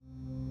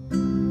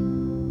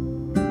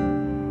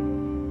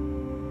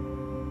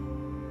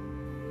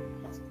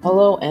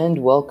Hello and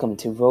welcome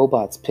to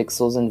Robots,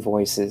 Pixels, and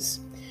Voices.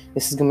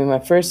 This is going to be my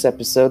first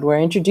episode where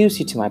I introduce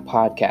you to my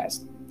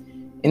podcast.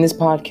 In this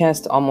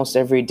podcast, almost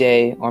every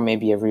day, or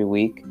maybe every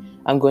week,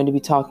 I'm going to be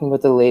talking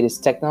about the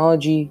latest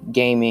technology,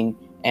 gaming,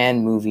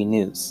 and movie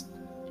news.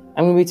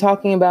 I'm going to be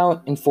talking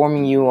about,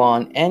 informing you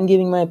on, and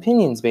giving my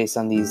opinions based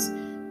on these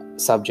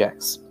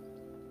subjects.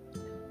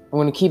 I'm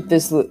going to keep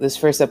this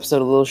first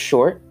episode a little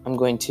short. I'm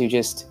going to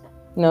just,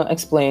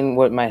 explain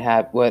what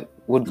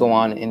would go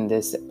on in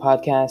this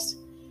podcast.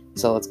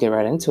 So let's get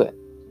right into it.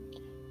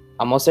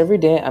 Almost every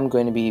day, I'm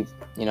going to be,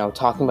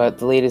 talking about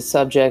the latest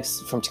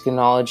subjects from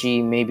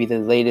technology, maybe the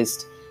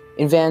latest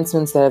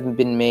advancements that have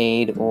been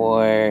made,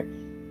 or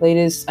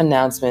latest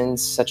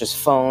announcements such as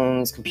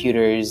phones,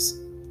 computers,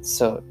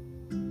 so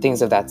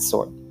things of that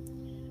sort.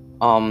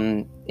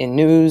 In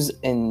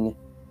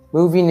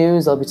movie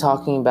news, I'll be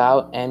talking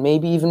about and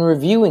maybe even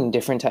reviewing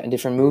different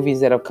movies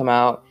that have come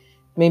out.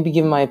 Maybe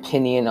giving my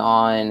opinion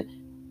on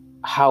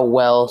how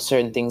well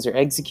certain things are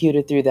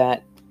executed through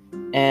that,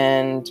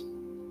 and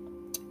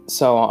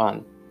so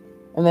on.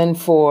 And then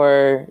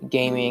for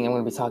gaming, I'm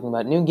going to be talking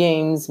about new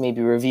games,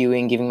 maybe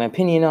reviewing, giving my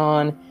opinion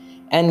on.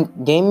 And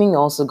gaming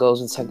also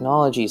goes with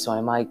technology, so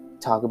I might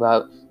talk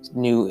about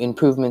new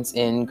improvements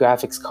in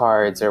graphics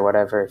cards or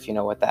whatever, if you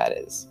know what that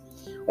is.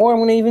 Or I'm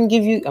going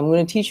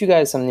to teach you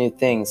guys some new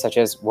things, such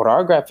as what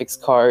are graphics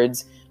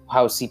cards,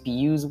 how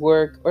CPUs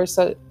work, or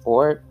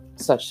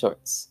such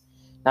sorts.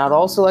 Now, I'd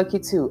also like you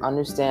to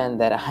understand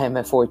that I'm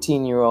a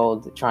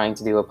 14-year-old trying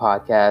to do a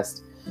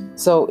podcast.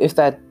 So if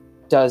that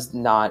does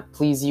not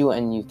please you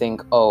and you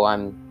think, oh,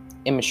 I'm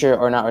immature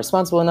or not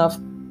responsible enough,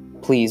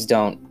 please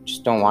don't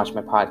watch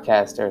my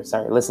podcast or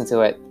listen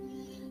to it.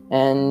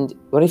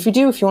 But if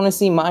you want to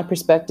see my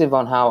perspective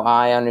on how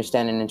I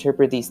understand and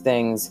interpret these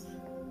things,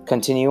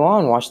 continue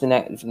on, watch the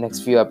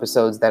next few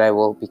episodes that I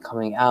will be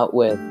coming out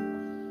with.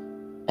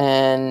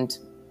 And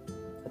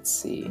let's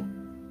see.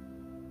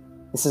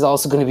 This is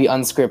also going to be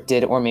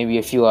unscripted, or maybe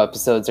a few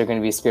episodes are going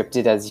to be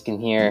scripted, as you can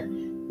hear.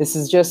 This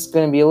is just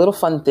going to be a little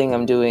fun thing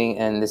I'm doing,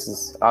 and this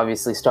is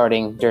obviously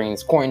starting during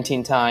this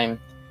quarantine time,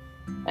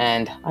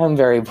 and I'm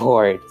very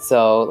bored.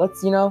 So this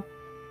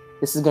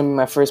is going to be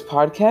my first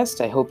podcast.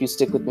 I hope you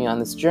stick with me on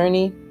this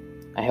journey.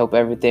 I hope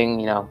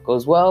everything,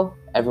 goes well.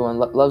 Everyone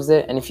loves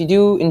it. And if you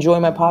do enjoy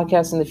my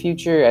podcast in the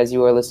future, as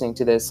you are listening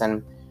to this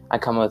and I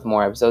come up with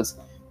more episodes,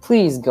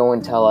 please go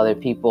and tell other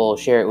people,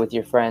 share it with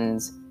your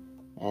friends,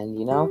 and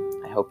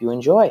I hope you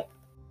enjoy.